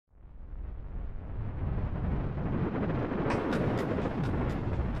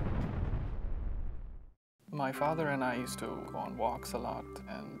My father and I used to go on walks a lot,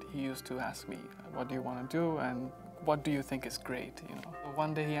 and he used to ask me, what do you want to do and what do you think is great, you know?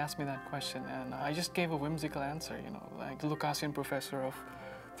 One day he asked me that question and I just gave a whimsical answer, you know, like the Lucasian professor of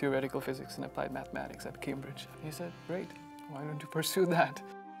theoretical physics and applied mathematics at Cambridge. He said, great, why don't you pursue that?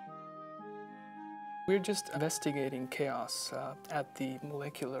 We're just investigating chaos at the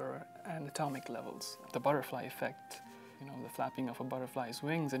molecular and atomic levels. The butterfly effect, you know, the flapping of a butterfly's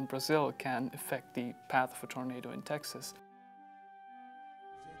wings in Brazil can affect the path of a tornado in Texas.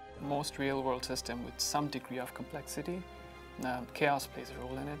 Most real-world systems with some degree of complexity, chaos plays a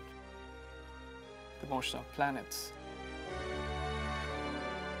role in it. The motion of planets,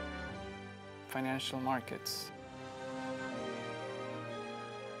 financial markets,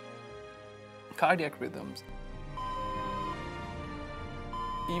 cardiac rhythms,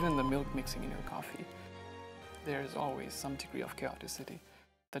 even the milk mixing in your coffee. There is always some degree of chaoticity.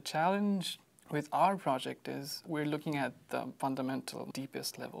 The challenge with our project is we're looking at the fundamental,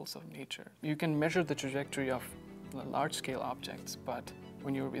 deepest levels of nature. You can measure the trajectory of large-scale objects, but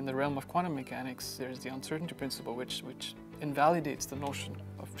when you're in the realm of quantum mechanics, there's the uncertainty principle which invalidates the notion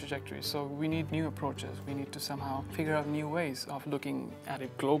of trajectory. So we need new approaches. We need to somehow figure out new ways of looking at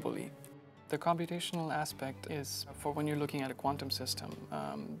it globally. The computational aspect is, for when you're looking at a quantum system,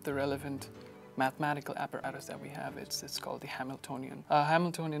 the relevant mathematical apparatus that we have, it's called the Hamiltonian. A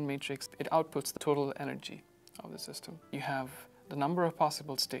Hamiltonian matrix, it outputs the total energy of the system. You have the number of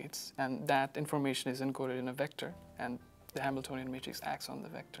possible states, and that information is encoded in a vector, and the Hamiltonian matrix acts on the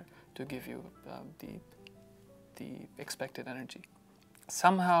vector to give you the expected energy.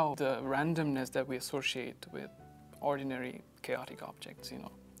 Somehow the randomness that we associate with ordinary chaotic objects, you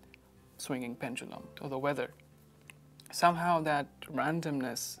know, swinging pendulum or the weather, somehow that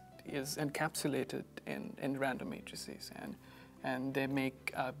randomness is encapsulated in random matrices, and they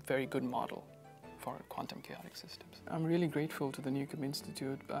make a very good model for quantum chaotic systems. I'm really grateful to the Neukom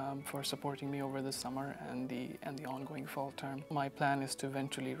Institute for supporting me over the summer and the ongoing fall term. My plan is to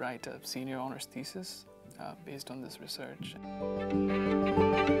eventually write a senior honors thesis based on this research.